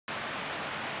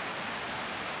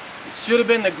It should have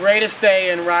been the greatest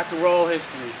day in rock and roll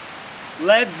history.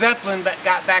 Led Zeppelin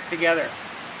got back together.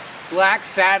 Black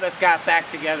Sabbath got back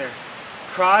together.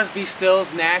 Crosby,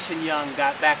 Stills, Nash and Young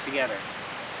got back together.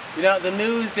 You know, the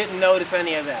news didn't notice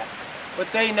any of that.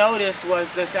 What they noticed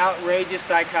was this outrageous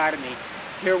dichotomy.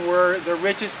 Here were the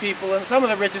richest people, and some of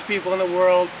the richest people in the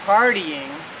world partying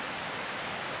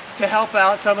to help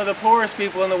out some of the poorest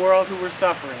people in the world who were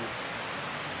suffering.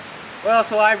 Well,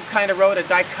 so I kind of wrote a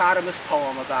dichotomous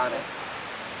poem about it.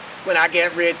 When I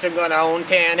get rich, I'm gonna own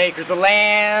 10 acres of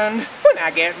land. When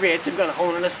I get rich, I'm gonna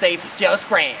own an estate that's just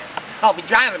grand. I'll be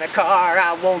driving a car,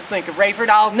 I won't think of Raiford.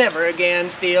 I'll never again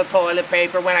steal toilet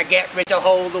paper. When I get rich, I'll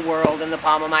hold the world in the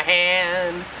palm of my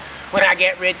hand. When I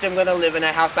get rich, I'm gonna live in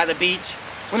a house by the beach.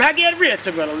 When I get rich,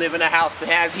 I'm gonna live in a house that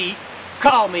has heat.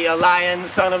 Call me a lion,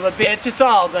 son of a bitch. It's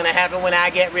all gonna happen when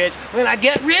I get rich. When I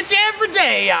get rich every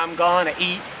day, I'm gonna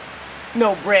eat.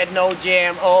 No bread, no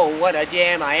jam. Oh, what a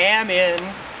jam I am in.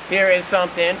 Here is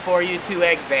something for you to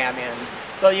examine.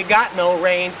 Though you got no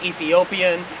rains,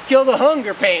 Ethiopian, kill the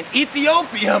hunger pains,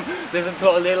 Ethiopian. Listen to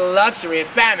a little luxury,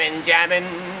 famine, jammin.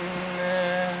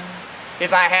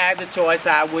 If I had the choice,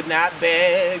 I would not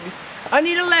beg. I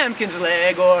need a lambkin's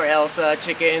leg or else a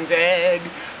chicken's egg.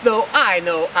 Though I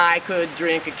know I could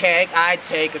drink a keg, I'd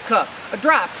take a cup, a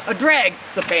drop, a drag.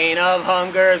 The pain of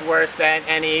hunger's worse than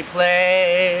any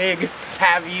plague.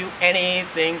 Have you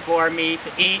anything for me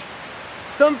to eat?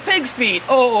 Some pig's feet,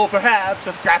 oh, perhaps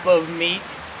a scrap of meat.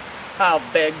 I'll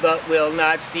beg but will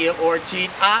not steal or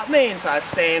cheat. I mean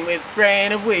sustain with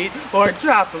grain of wheat or a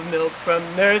drop of milk from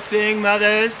nursing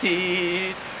mother's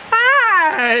teat.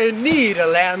 I need a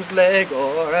lamb's leg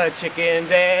or a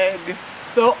chicken's egg.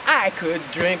 Though I could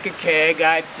drink a keg,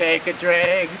 I'd take a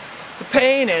drag. The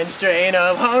pain and strain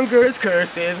of hunger's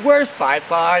curse is worse by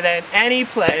far than any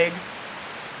plague.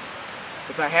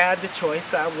 If I had the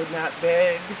choice, I would not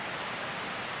beg.